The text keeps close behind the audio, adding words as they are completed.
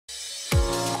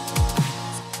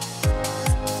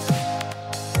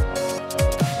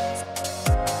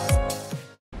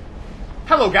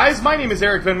Hello guys, my name is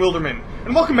EricVanWilderman,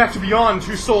 and welcome back to Beyond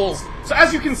Two Souls. So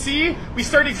as you can see, we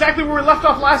started exactly where we left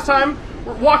off last time.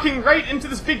 We're walking right into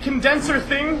this big condenser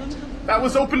thing that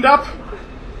was opened up.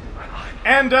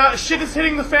 And shit is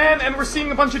hitting the fan, and we're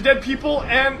seeing a bunch of dead people,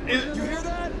 and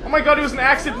oh my god, it was an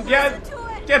accident. Yeah,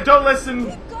 don't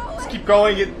listen. Just keep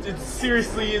going. It's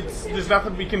seriously, there's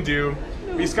nothing we can do.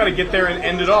 We just gotta get there and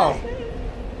end it all.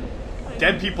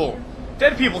 Dead people.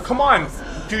 Dead people, come on.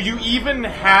 Do you even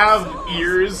have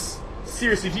ears?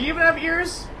 Seriously, do you even have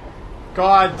ears?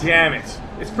 God damn it.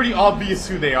 It's pretty obvious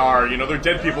who they are. You know, they're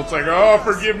dead people. It's like, oh,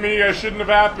 forgive me, I shouldn't have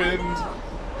happened.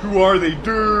 Who are they?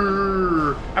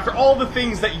 Durr. After all the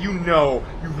things that you know,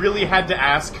 you really had to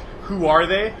ask, who are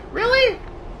they? Really?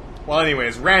 Well,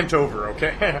 anyways, rant over,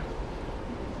 okay?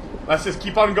 Let's just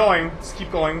keep on going. Let's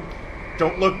keep going.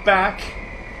 Don't look back.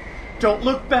 Don't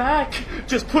look back.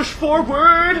 Just push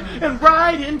forward and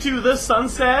ride into the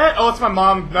sunset. Oh, it's my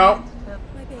mom. No.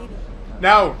 My baby.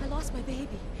 No. I lost my baby.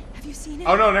 Have you seen it?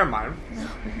 Oh, no, never mind. No.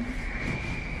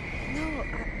 No.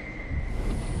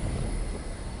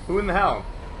 Who in the hell?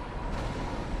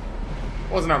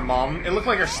 It wasn't our mom. It looked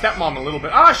like our stepmom a little bit.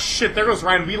 Ah, shit. There goes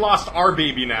Ryan. We lost our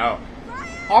baby now.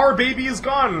 Our baby is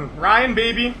gone. Ryan,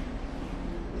 baby.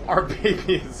 Our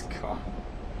baby is gone.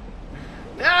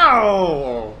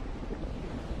 No!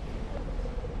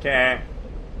 Okay.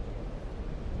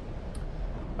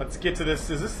 Let's get to this.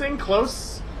 Is this thing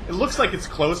close? It looks like it's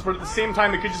close, but at the same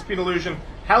time, it could just be an illusion.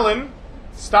 Helen!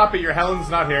 Stop it. Your Helen's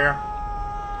not here.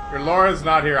 Your Laura's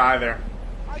not here either.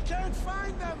 I can't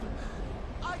find them!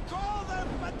 I call them,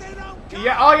 but they don't come!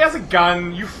 Yeah, oh, he has a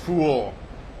gun. You fool.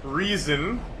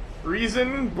 Reason.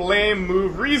 Reason, blame,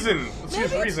 move, reason. Let's use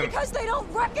Maybe reason. it's because they don't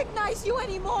recognize you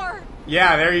anymore.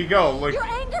 Yeah, there you go. Look. Your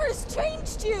anger has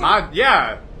changed you.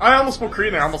 Yeah. I almost spoke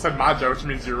Korean there. I almost said Maja, which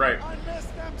means you're right. I miss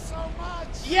them so much!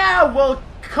 Yeah, well,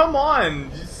 come on.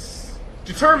 Just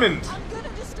determined. I'm gonna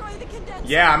destroy the condenser.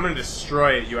 Yeah, I'm gonna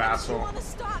destroy it, you If you asshole. want to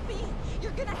stop me,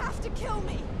 you're gonna have to kill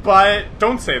me. But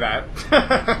don't say that.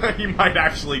 He might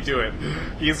actually do it.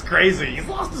 He's crazy. He's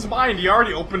lost his mind. He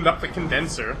already opened up the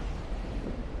condenser.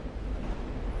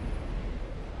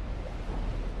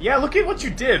 Yeah, look at what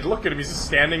you did. Look at him. He's just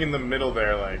standing in the middle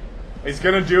there, like, he's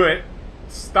gonna do it.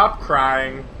 Stop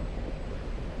crying.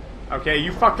 Okay,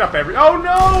 you fucked up oh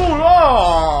no!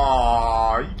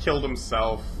 Oh, he killed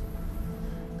himself.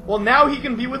 Well, now he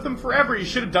can be with them forever. You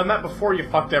should have done that before you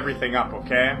fucked everything up,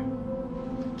 okay?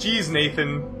 Jeez,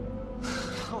 Nathan.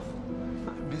 Oh,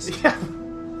 I miss you. Yeah.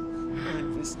 I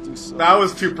missed you so That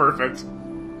was too perfect.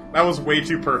 That was way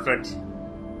too perfect.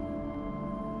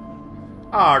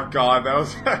 Oh god, that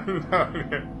was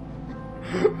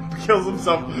kills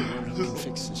himself.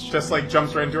 Just like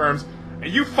jumps right into her arms.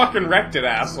 You fucking wrecked it,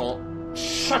 asshole.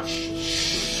 Shush.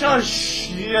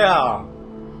 Yeah.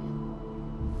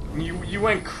 You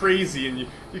went crazy, and you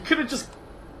could have just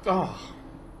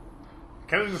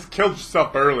could have just killed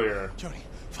yourself earlier. Jody,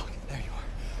 fuck, there you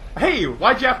are. Hey,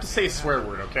 why'd you have to say a swear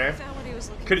word? Okay. Found what he was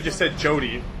looking Could have just for. said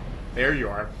Jody. There you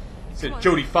are. Said Come on.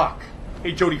 Jody fuck.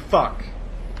 Hey Jody fuck.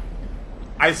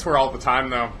 I swear all the time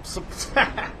though. So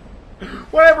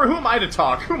whatever, who am I to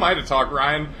talk? Who am I to talk,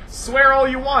 Ryan? Swear all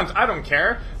you want. I don't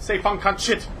care. Say fun cunt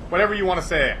shit. Whatever you want to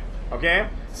say. Okay?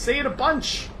 Say it a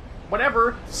bunch.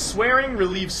 Whatever. Swearing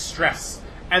relieves stress.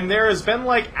 And there has been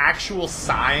like actual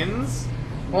signs.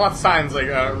 Well, not signs, like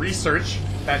research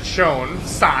that's shown.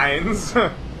 Signs.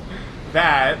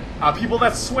 That people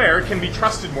that swear can be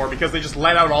trusted more because they just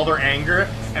let out all their anger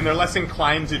and they're less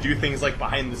inclined to do things like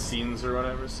behind the scenes or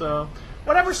whatever. So,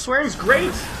 whatever, swearing's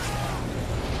great.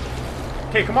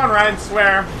 Okay, come on, Ryan,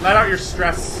 swear. Let out your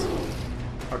stress.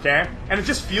 Okay? And it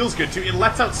just feels good, too. It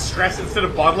lets out stress instead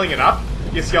of bottling it up.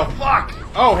 You just yell, fuck!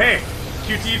 Oh, hey,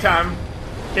 QT time.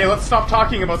 Okay, let's stop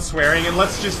talking about swearing and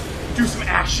let's just do some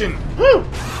action. Woo!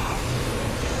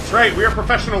 That's right, we are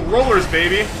professional rollers,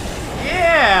 baby.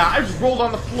 Yeah! I just rolled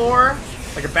on the floor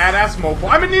like a badass mofo.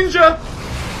 I'm a ninja!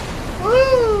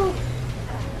 Woo!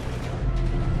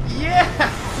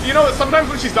 Yeah! You know, sometimes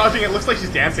when she's dodging, it looks like she's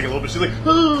dancing a little bit. She's like,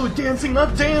 oh, dancing,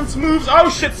 not dance moves. Oh,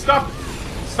 shit, stop.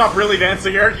 Stop really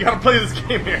dancing, Eric. You gotta play this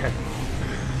game here.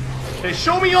 Okay,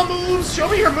 show me your moves. Show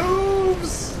me your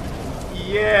moves.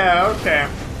 Yeah, okay.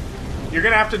 You're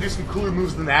gonna have to do some cooler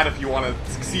moves than that if you want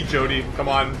to succeed, Jody. Come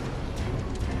on.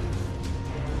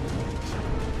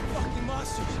 Fucking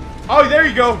monsters. Oh, there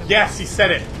you go. Yes, he said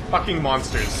it. Fucking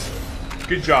monsters.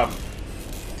 Good job.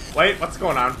 Wait, what's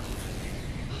going on?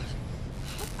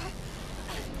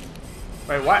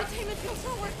 Wait, what? Containment fields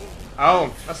not working.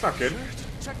 Oh, that's not good.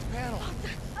 Check the panel.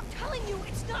 I'm telling you,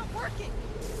 it's not working.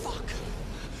 Fuck.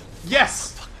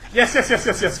 Yes! Yes, yes, yes,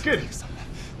 yes, yes, good.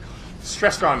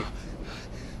 Stress gone.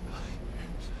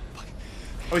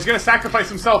 Oh, he's gonna sacrifice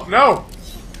himself. No!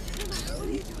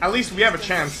 At least we have a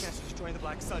chance. Destroying the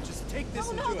black sun. Just take this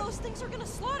Oh and no, do it. those things are gonna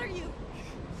slaughter you.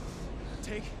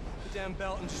 Take the damn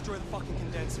belt and destroy the fucking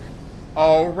condenser.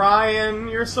 Oh, Ryan,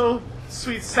 you're so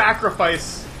sweet.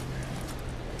 Sacrifice.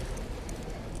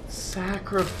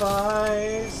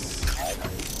 Sacrifice.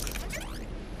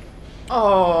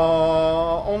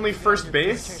 Oh, only first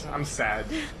base? I'm sad.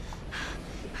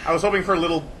 I was hoping for a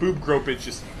little boob gropage.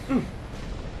 Just.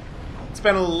 It's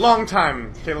been a long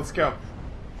time. Okay, let's go.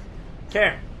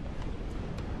 Okay.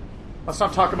 Let's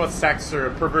not talk about sex or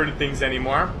perverted things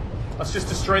anymore. Let's just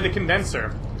destroy the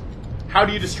condenser. How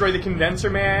do you destroy the condenser,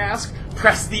 may I ask?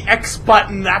 Press the X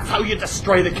button, that's how you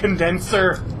destroy the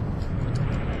condenser!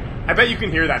 I bet you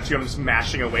can hear that too, I'm just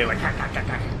mashing away like...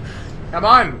 Come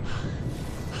on!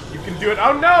 You can do it.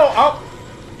 Oh no! Oh!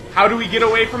 How do we get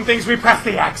away from things? We press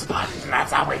the X button,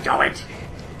 that's how we do it!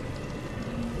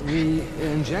 We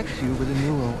inject you with a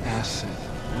neural acid,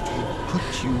 which will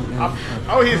put you in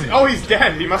oh, he's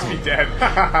dead. He must be dead.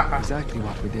 exactly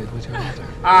what we did with your mother.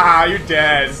 Ah, you're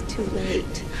dead. It's too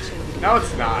late. No,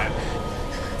 it's not.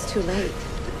 It's too late.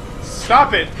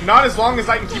 Stop it. Not as long as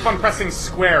I can keep on pressing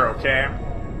square, okay?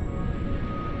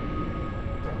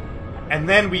 And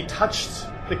then we touched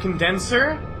the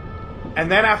condenser.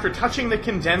 And then after touching the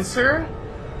condenser,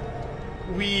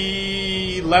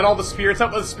 we let all the spirits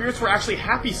out, but the spirits were actually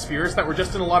happy spirits that were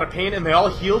just in a lot of pain, and they all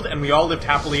healed, and we all lived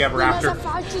happily ever after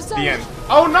the end.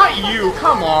 Oh, not you!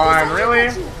 Come on, really?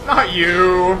 Not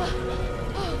you!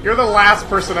 You're the last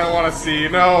person I want to see.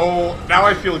 No, now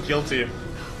I feel guilty.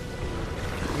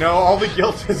 No, all the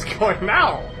guilt is going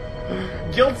now.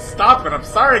 Guilt, stop it. I'm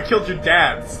sorry I killed your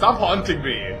dad. Stop haunting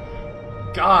me.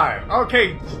 God.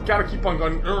 Okay, gotta keep on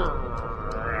going.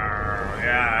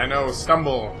 Yeah, I know.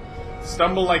 Stumble.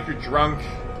 Stumble like you're drunk.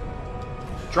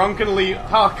 Drunkenly.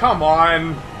 Oh, come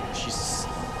on. Jesus.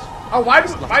 Oh, why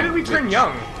did we turn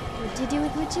young? What do you do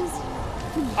with witches?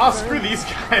 Oh, screw these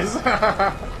guys.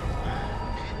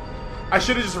 I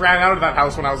should have just ran out of that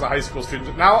house when I was a high school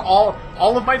student. Now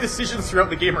all of my decisions throughout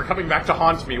the game are coming back to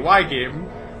haunt me. Why, game?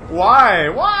 Why?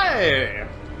 Why?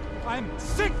 I'm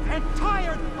sick and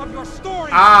tired of your story.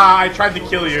 Ah, I tried to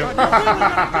kill you.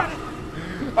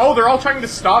 Oh, they're all trying to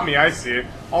stop me, I see.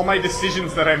 All my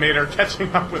decisions that I made are catching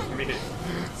up with me.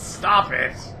 Stop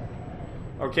it.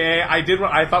 Okay, I did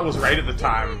what I thought was right at the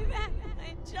time. My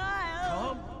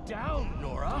child. Calm down,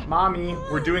 Nora. Mommy,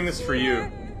 we're doing this for you.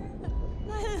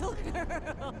 My little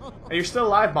girl. Hey, you're still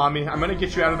alive, Mommy. I'm gonna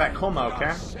get you out of that coma, okay?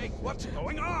 God's sake, what's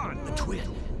going on? The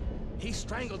twin. He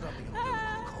strangled up the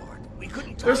umbilical cord. We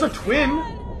couldn't touch There's a it. twin.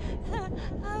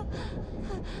 I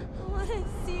want to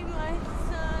see my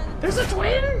son. There's a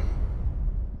twin?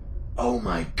 Oh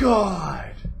my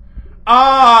god.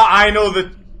 Ah, I know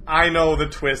the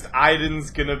twist.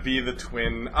 Aiden's gonna be the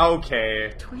twin.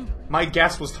 Okay. Twin. My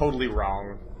guess was totally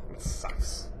wrong. It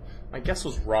sucks. My guess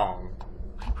was wrong.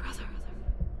 My brother.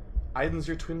 Aiden's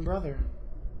your twin brother.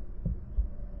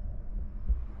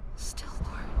 Still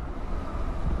born.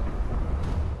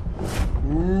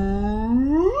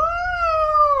 Ooh,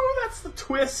 that's the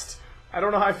twist. I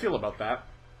don't know how I feel about that.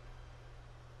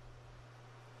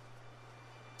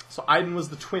 So Aiden was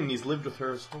the twin. He's lived with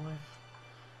her his whole life.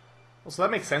 Well, so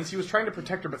that makes sense. He was trying to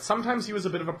protect her, but sometimes he was a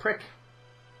bit of a prick.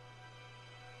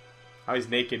 Oh, he's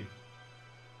naked.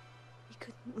 We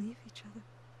couldn't leave each other.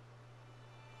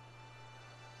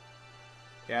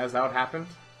 Yeah, is that what happened?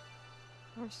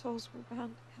 Our souls were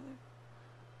bound together.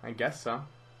 I guess so.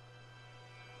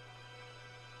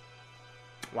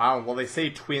 Wow, well they say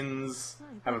twins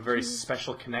have a very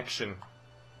special connection.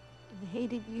 And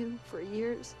hated you for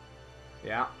years.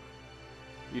 Yeah,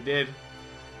 you did.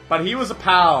 But he was a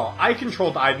pal. I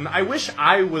controlled Aiden. I wish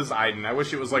I was Aiden. I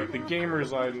wish it was like the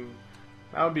gamer's Aiden.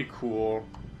 That would be cool.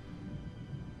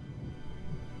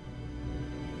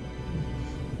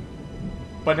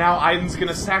 But now Aiden's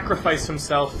gonna sacrifice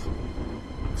himself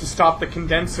to stop the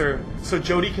condenser so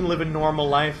Jody can live a normal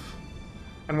life.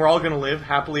 And we're all gonna live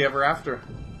happily ever after.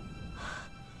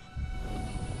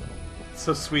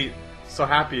 So sweet. So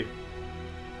happy.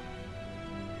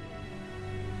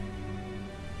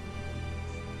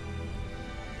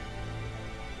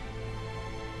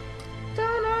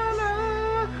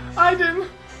 Da-na-na. Aiden,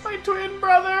 my twin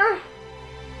brother.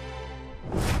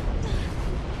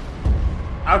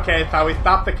 Okay, thought we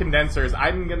stopped the condensers.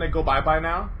 I'm gonna go bye-bye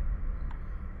now.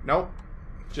 Nope.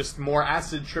 Just more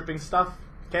acid tripping stuff.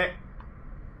 Okay.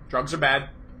 Drugs are bad.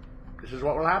 This is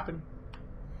what will happen.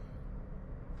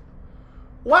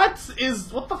 What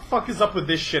the fuck is up with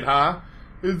this shit, huh?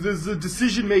 This is a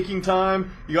decision-making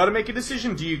time. You gotta make a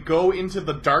decision. Do you go into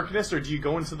the darkness or do you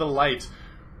go into the light?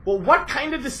 Well, what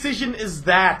kind of decision is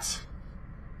that?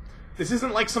 This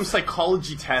isn't like some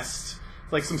psychology test.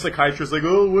 Like some psychiatrist like,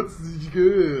 oh, what's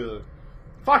good?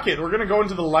 Fuck it, we're gonna go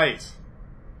into the light.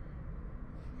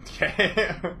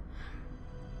 Okay.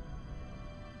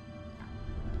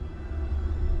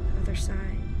 Other side.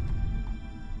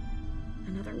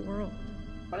 Another world.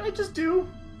 What did I just do?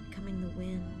 Becoming the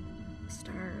wind, the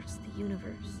stars, the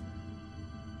universe.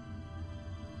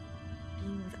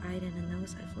 Being with Aiden and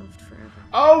those I've loved forever.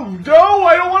 Oh, no!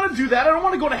 I don't want to do that! I don't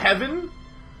want to go to heaven!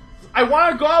 I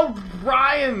want to go out with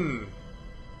Brian!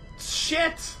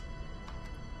 Shit!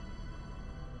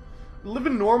 Live a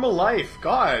normal life,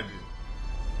 God.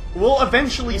 We'll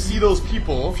eventually see those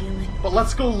people, but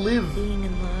let's go live. Being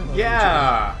in love.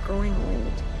 Yeah. Growing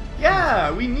old.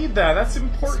 Yeah, we need that. That's So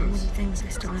important. many things I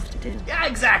still have to do. Yeah,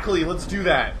 exactly. Let's do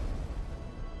that.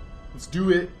 Let's do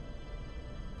it.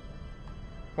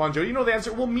 Come on, Joe. You know the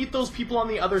answer. We'll meet those people on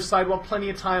the other side. We'll have plenty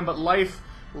of time, but life...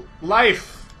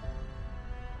 Life!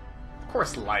 Of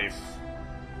course, life.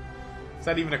 Is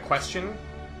that even a question?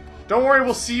 Don't worry,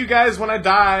 we'll see you guys when I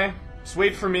die. Just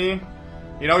wait for me.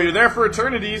 You know, you're there for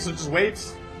eternity, so just wait.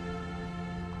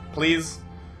 Please.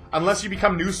 Unless you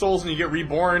become new souls and you get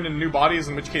reborn in new bodies,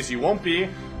 in which case you won't be.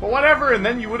 But whatever, and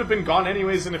then you would have been gone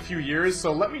anyways in a few years,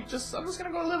 so let me just... I'm just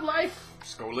gonna go live life.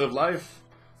 Just go live life.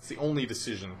 It's the only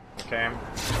decision, okay?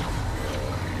 It's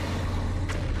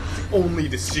the only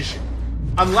decision.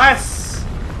 Unless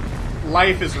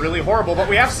life is really horrible, but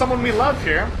we have someone we love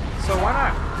here, so why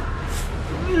not?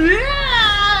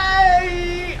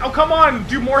 Yay! Oh, come on,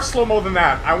 do more slow-mo than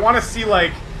that. I want to see,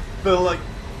 like, the, like,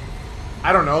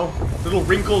 I don't know, little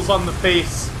wrinkles on the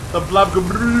face, the blood go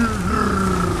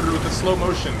with the slow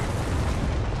motion.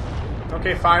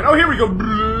 Okay, fine. Oh, here we go.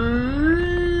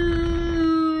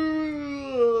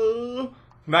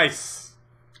 Nice.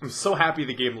 I'm so happy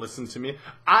the game listened to me.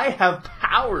 I have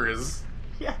powers.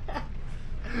 Yeah.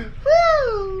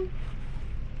 Woo!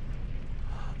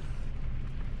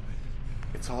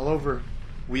 It's all over.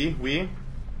 We?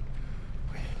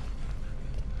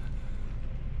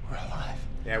 We're alive.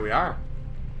 Yeah, we are.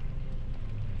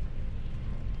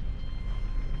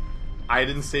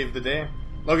 Aiden saved the day.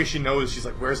 Look, she knows. She's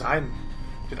like, where's Aiden?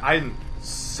 Did Aiden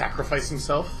sacrifice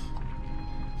himself?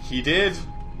 He did.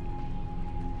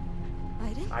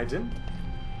 Aiden? Aiden?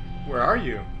 Where are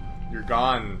you? You're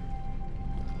gone.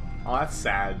 Oh, that's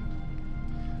sad.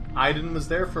 Aiden was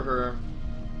there for her.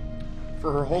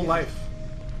 For her whole life.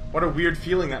 What a weird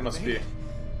feeling that must be.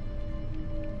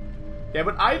 Yeah,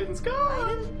 but Aiden's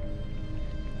gone. Aiden?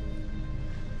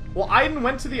 Well, Aiden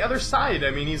went to the other side.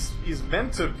 I mean, he's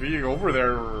meant to be over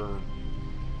there.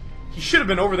 He should have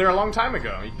been over there a long time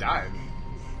ago. He died.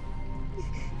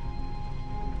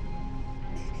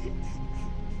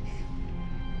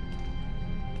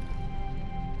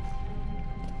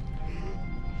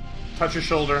 Touch her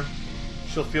shoulder.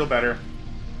 She'll feel better.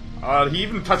 He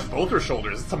even touched both her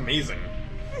shoulders. It's amazing.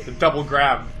 The double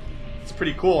grab. It's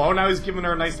pretty cool. Oh, now he's giving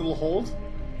her a nice little hold.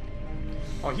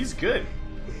 Oh, he's good.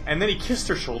 And then he kissed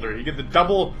her shoulder. You get the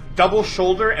double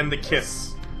shoulder and the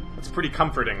kiss. That's pretty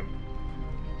comforting.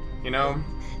 You know?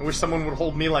 I wish someone would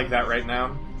hold me like that right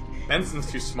now.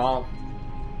 Benson's too small.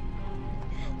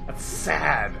 That's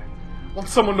sad. I want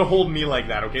someone to hold me like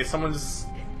that, okay? Someone just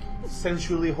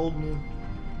sensually hold me.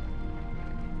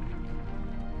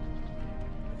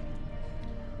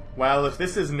 Well, if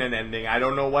this isn't an ending, I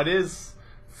don't know what is.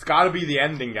 It's gotta be the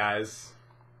ending, guys.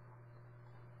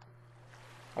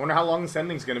 I wonder how long this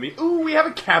ending's gonna be. Ooh, we have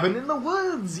a cabin in the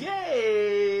woods!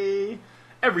 Yay!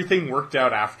 Everything worked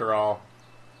out after all.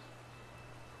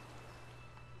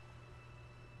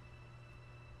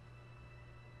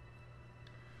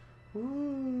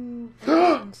 Ooh.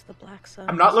 Since the black sun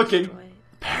I'm not was looking. destroyed,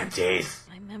 Panties!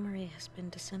 my memory has been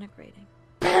disintegrating.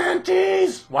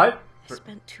 Panties! What? I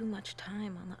spent too much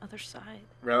time on the other side.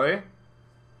 Really?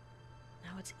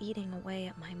 Now it's eating away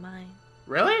at my mind,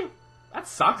 Really? That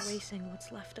sucks. erasing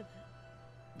what's left of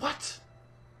it. What?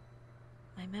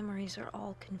 My memories are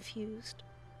all confused,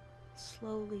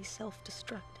 slowly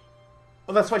self-destructing.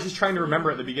 Well, that's why she's trying to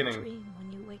remember at the Feeling like a beginning. dream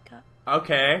when you wake up.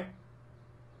 Okay.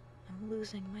 I'm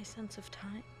losing my sense of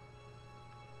time.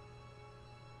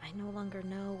 I no longer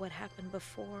know what happened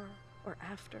before or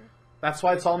after. That's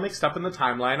why it's all mixed up in the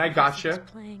timeline. I gotcha.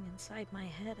 It's playing inside my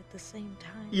head at the same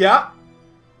time. Yeah.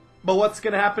 But what's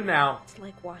gonna happen now? It's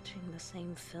like watching the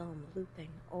same film looping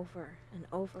over and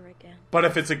over again. But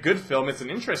if it's a good film, it's an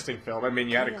interesting film. I mean,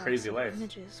 you had a Chaos crazy of life.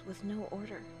 Images with no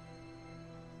order.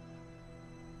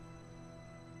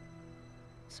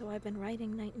 So I've been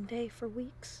writing night and day for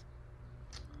weeks.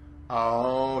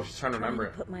 Oh, she's trying to remember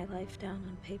it. Put my life down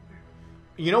on paper.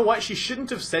 You know what? She shouldn't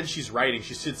have said she's writing.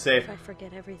 She should say, If I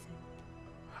forget everything.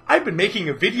 I've been making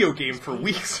a video game for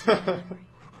weeks. Memory.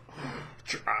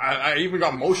 I even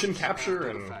got motion capture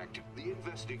and... The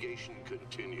investigation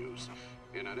continues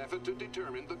in an effort to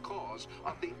determine the cause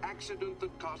of the accident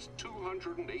that cost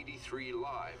 283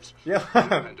 lives. Yeah. at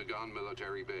the Pentagon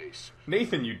military base.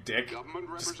 Nathan, you dick. Government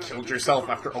Just representatives killed yourself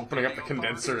confirm after opening up the the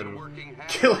condenser authorities and are working hand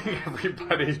killing in hand with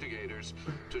everybody. investigators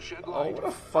to shed Oh, light what a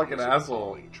on fucking this asshole.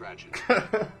 appalling tragedy.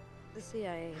 The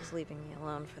CIA is leaving me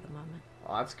alone for the moment.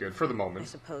 Oh, that's good for the I moment.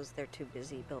 suppose they're too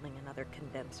busy building another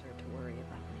condenser to worry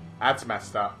about me. That's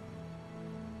messed up.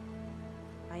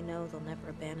 I know they'll never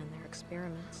abandon their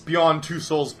experiments. Beyond Two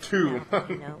Souls 2. Now that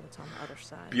I know what's on the other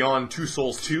side. Beyond Two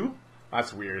Souls 2?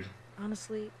 That's weird.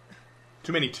 Honestly,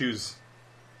 Too many twos.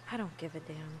 I don't give a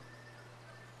damn.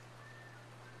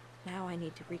 Now I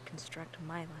need to reconstruct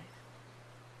my life.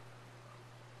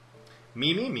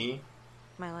 Me.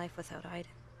 My life without Aiden.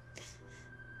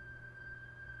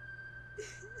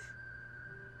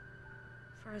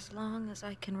 For as long as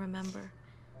I can remember,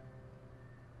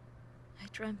 I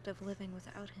dreamt of living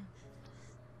without him.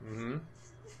 Mm-hmm.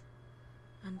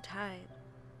 Untied,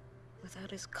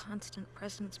 without his constant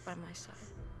presence by my side.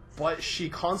 But she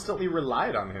constantly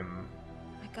relied on him.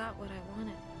 I got what I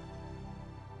wanted.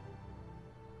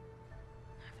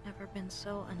 I've never been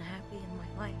so unhappy in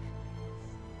my life.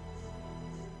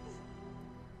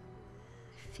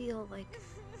 I feel like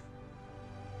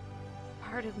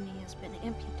part of me has been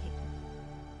amputated.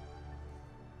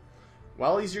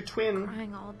 Well, he's your twin.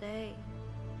 Crying all day.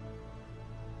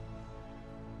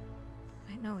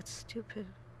 I know it's stupid.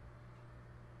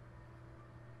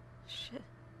 Shit.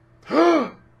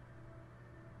 I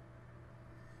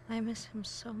miss him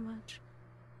so much.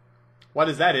 What,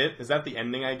 is that it? Is that the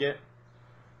ending I get?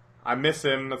 I miss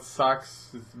him, that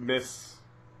sucks. Miss...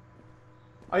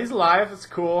 Oh, he's alive, that's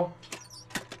cool.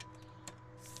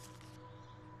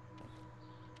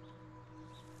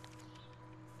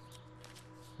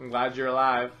 I'm glad you're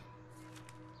alive,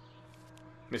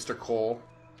 Mr. Cole.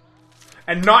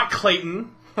 And not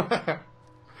Clayton!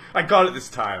 I got it this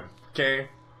time, okay?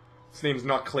 His name's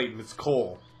not Clayton, it's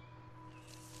Cole.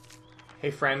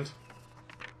 Hey, friend.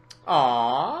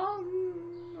 Aww.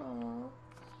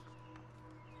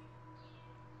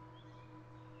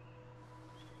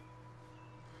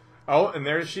 Oh, and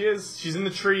there she is. She's in the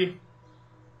tree.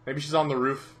 Maybe she's on the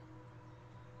roof.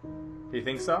 Do you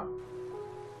think so?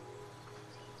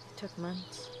 It took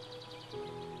months.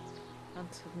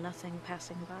 Months of nothing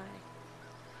passing by.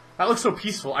 That looks so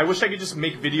peaceful. I wish I could just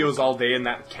make videos all day in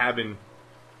that cabin.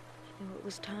 I knew it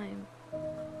was time.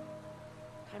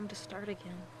 Time to start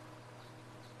again.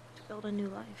 To build a new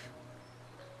life.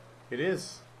 It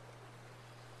is.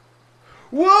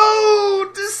 Whoa!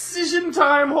 Decision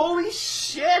time! Holy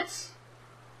shit!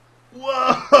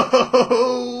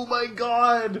 Whoa! My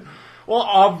god! Well,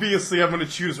 obviously I'm gonna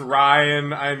choose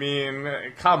Ryan. I mean,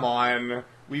 come on.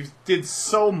 We've did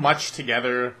so much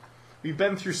together. We've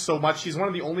been through so much. He's one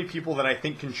of the only people that I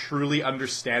think can truly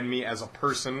understand me as a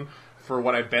person for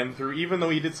what I've been through, even though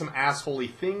he did some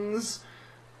assholey things.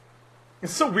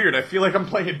 It's so weird. I feel like I'm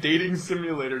playing a dating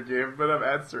simulator game, but I'm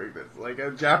answering this. Like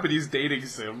a Japanese dating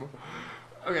sim.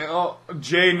 Okay, oh,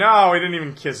 Jay, no, he didn't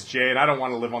even kiss Jade. I don't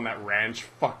want to live on that ranch.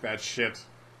 Fuck that shit.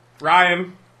 Ryan. It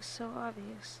was so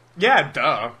obvious. Yeah,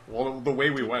 duh. Well, the way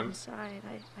we went. Inside,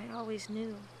 I always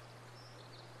knew.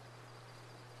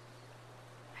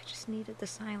 I just needed the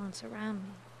silence around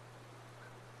me.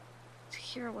 To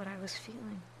hear what I was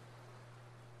feeling.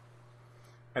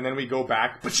 And then we go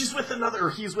back, but he's with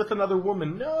another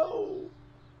woman. No!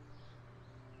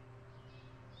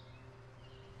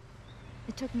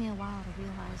 It took me a while to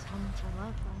realize how much I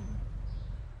loved him.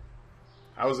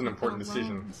 That was an I important felt alone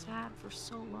decision. and sad for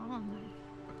so long.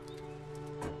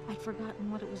 I'd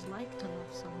forgotten what it was like to love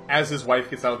someone. As his wife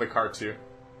gets out of the car, too.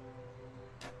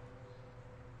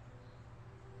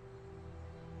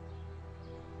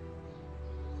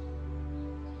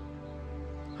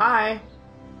 Hi!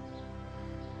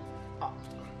 Oh,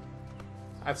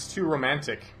 that's too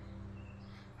romantic.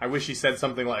 I wish he said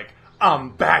something like, I'm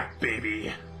back,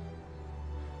 baby!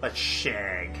 Let's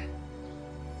shag.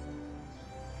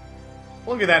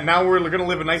 Look at that, now we're gonna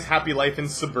live a nice happy life in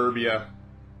suburbia.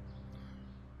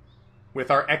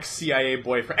 With our ex-CIA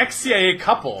boyfriend. Ex-CIA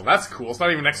couple! That's cool. It's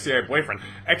not even ex-CIA boyfriend.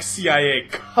 Ex-CIA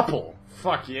couple.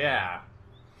 Fuck yeah.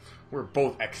 We're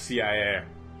both ex-CIA.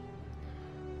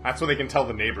 That's what they can tell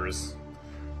the neighbors.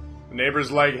 The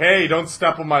neighbor's like, hey, don't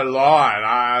step on my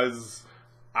lawn.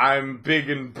 I'm big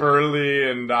and burly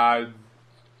and I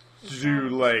do,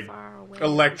 like,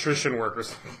 electrician work or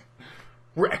something.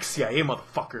 We're ex-CIA,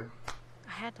 motherfucker.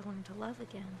 I had to learn to love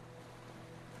again.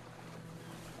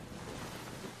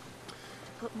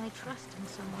 put my trust in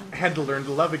someone. I had to learn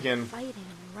to love again. Fighting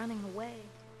and running away.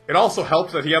 It also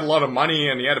helped that he had a lot of money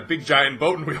and he had a big giant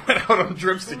boat and we went out on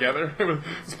trips together. It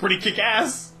was pretty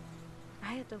kick-ass.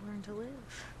 I had to learn to live.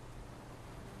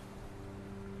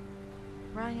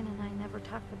 Ryan and I never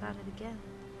talked about it again.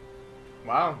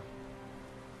 Wow.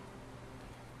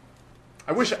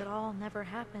 I wish It all never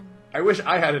happened.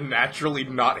 I had a naturally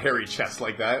not hairy chest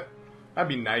like that. That'd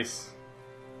be nice.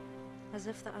 As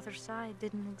if the other side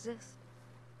didn't exist.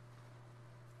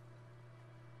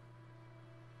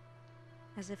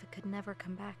 As if it could never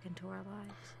come back into our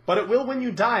lives. But it will when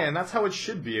you die, and that's how it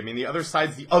should be. I mean, the other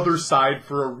side's the other side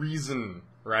for a reason,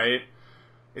 right?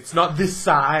 It's not this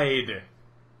side.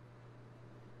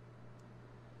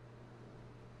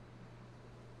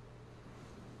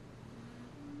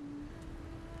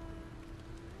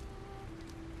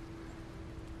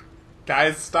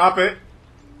 Guys, stop it.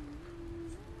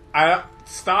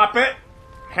 Stop it.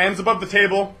 Hands above the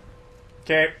table.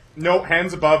 Okay. No,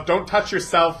 hands above. Don't touch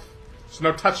yourself. There's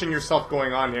no touching yourself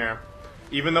going on here.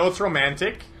 Even though it's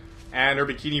romantic, and her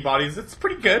bikini bodies, it's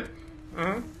pretty good.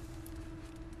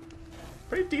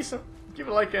 Pretty decent. Give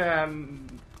it like a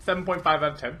 7.5 out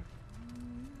of 10.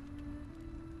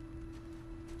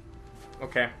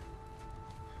 Okay.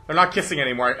 They're not kissing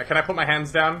anymore. Can I put my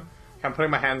hands down? Okay, I'm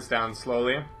putting my hands down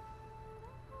slowly.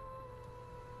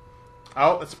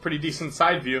 Oh, that's a pretty decent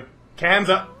side view. Hands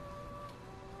up!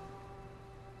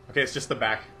 Okay, it's just the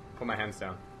back. Put my hands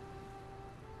down.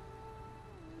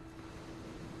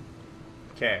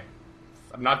 Okay.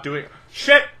 I'm not doing...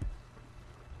 Shit!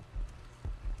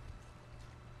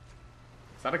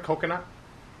 Is that a coconut?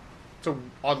 It's a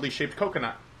oddly shaped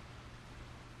coconut.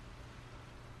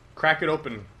 Crack it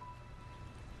open.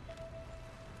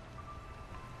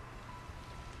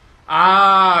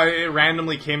 Ah, it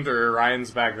randomly came to her.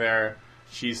 Ryan's back there.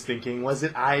 She's thinking, was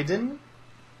it Aiden?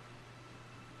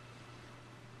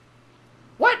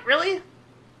 What? Really?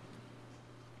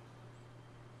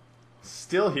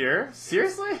 Still here?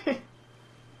 Seriously?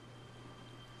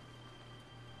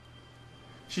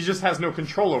 She just has no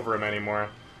control over him anymore.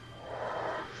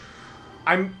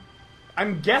 I'm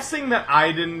guessing that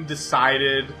Aiden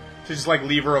decided to just like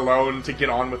leave her alone to get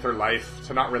on with her life,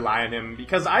 to not rely on him,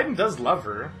 because Aiden does love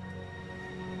her.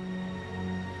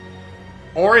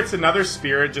 Or it's another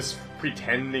spirit just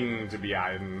pretending to be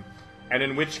Aiden. And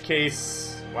in which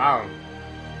case, wow.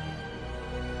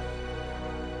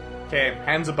 Okay,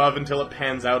 hands above until it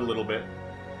pans out a little bit.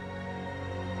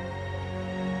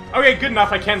 Okay, good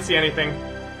enough, I can't see anything.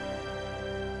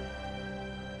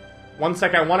 One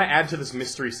sec, I want to add to this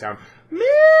mystery sound. Mystery!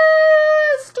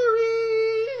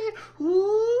 Whee!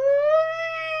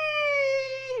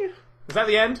 Is that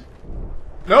the end?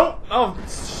 No? Oh,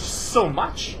 it's so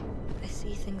much. I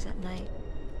see things at night.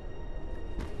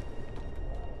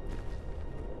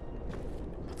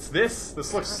 What's this?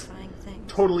 This looks Terrifying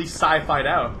things. totally sci-fi'd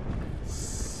out.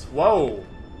 Whoa.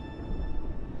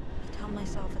 I tell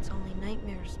myself it's only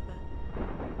nightmares, but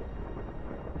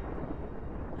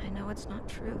I know it's not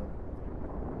true.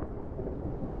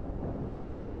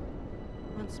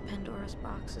 Once Pandora's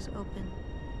box is open,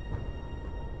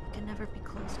 it can never be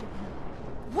closed again.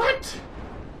 What?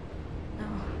 No.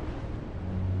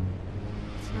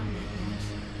 It's not nightmares.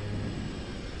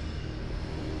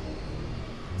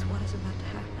 It's what is about to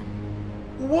happen.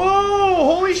 Whoa!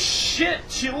 Holy shit!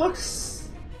 She looks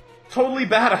totally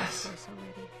badass. Close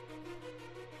already.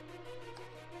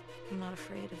 I'm not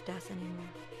afraid of death anymore.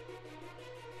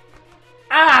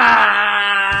 Ah!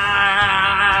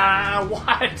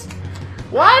 What?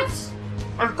 What?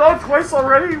 I've died twice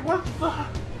already? What the?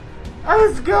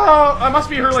 Let's go! That must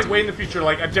be her, like, way in the future,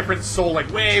 like, a different soul,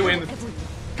 like, way in the...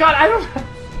 God, I don't...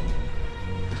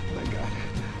 My God.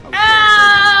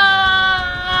 Ah!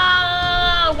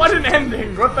 What an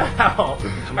ending! What the hell?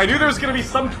 I knew there was gonna be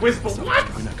some twist, but what?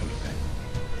 We're not coming back.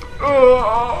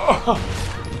 Oh.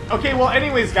 Okay, well,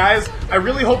 anyways, guys, I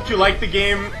really hoped you liked the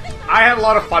game. I had a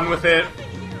lot of fun with it.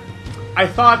 I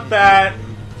thought that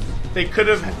they could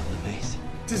have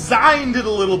designed it a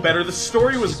little better. The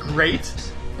story was great,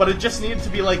 but it just needed to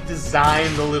be, like,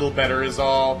 designed a little better is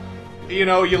all. You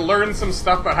know, you learn some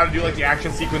stuff about how to do, like, the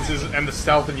action sequences and the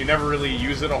stealth, and you never really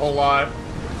use it a whole lot.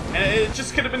 And it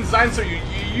just could have been designed so you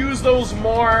use those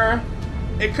more.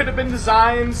 It could have been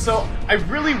designed so... I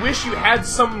really wish you had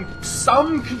some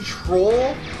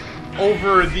control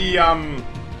over the,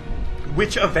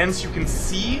 which events you can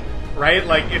see, right?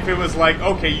 Like, if it was like,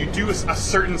 okay, you do a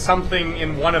certain something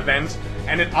in one event,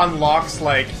 and it unlocks,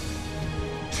 like,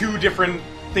 2 different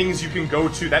things you can go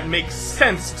to, that makes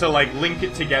sense to, like, link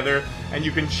it together, and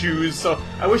you can choose. So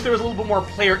I wish there was a little bit more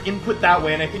player input that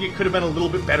way, and I think it could have been a little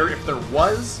bit better if there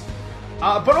was.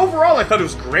 But overall, I thought it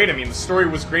was great. I mean, the story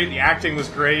was great, the acting was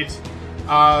great.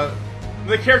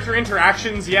 The character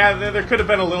interactions, yeah, there could have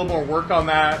been a little more work on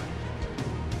that.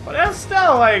 But it was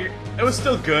still, like, it was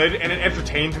still good, and it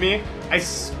entertained me. I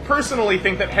personally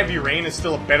think that Heavy Rain is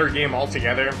still a better game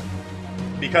altogether.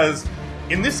 Because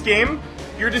in this game,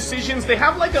 your decisions, they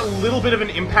have like a little bit of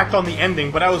an impact on the ending,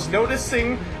 but I was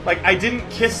noticing, like, I didn't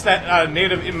kiss that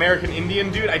Native American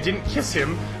Indian dude, I didn't kiss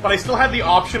him, but I still had the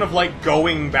option of, like,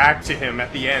 going back to him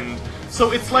at the end.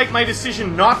 So it's like my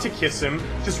decision not to kiss him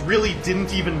just really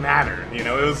didn't even matter, you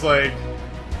know? It was like,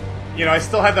 you know, I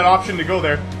still had that option to go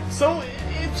there. So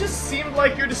it just seemed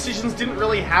like your decisions didn't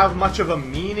really have much of a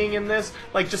meaning in this,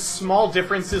 like just small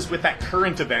differences with that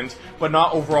current event, but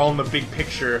not overall in the big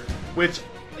picture, which...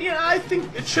 yeah, I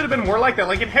think it should have been more like that.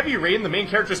 Like, in Heavy Rain, the main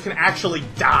characters can actually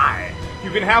die.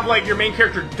 You can have, like, your main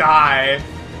character die,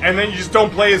 and then you just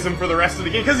don't play as him for the rest of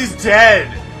the game, because he's dead!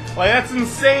 Like, that's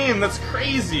insane, that's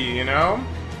crazy, you know?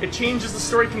 It changes the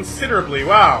story considerably.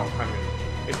 Wow. I mean,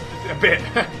 it's a bit.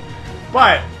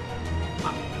 But,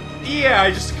 yeah,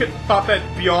 I just thought that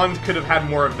Beyond could have had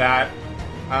more of that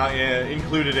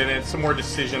included in it, some more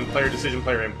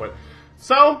player input.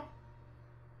 So...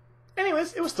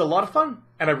 anyways, it was still a lot of fun,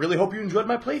 and I really hope you enjoyed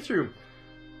my playthrough.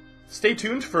 Stay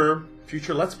tuned for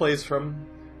future Let's Plays from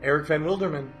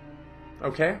EricVanWilderman,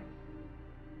 okay?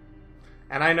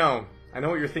 And I know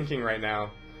what you're thinking right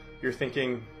now. You're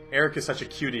thinking, Eric is such a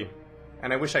cutie,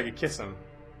 and I wish I could kiss him.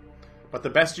 But the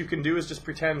best you can do is just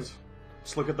pretend.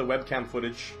 Just look at the webcam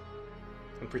footage,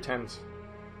 and pretend.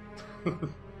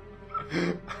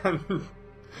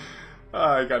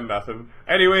 I got nothing.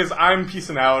 Anyways, I'm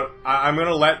peacing out. I'm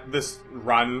gonna let this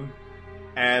run,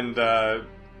 and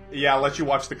yeah, I'll let you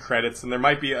watch the credits, and there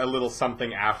might be a little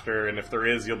something after, and if there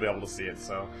is, you'll be able to see it.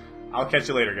 So, I'll catch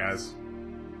you later, guys.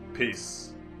 Peace.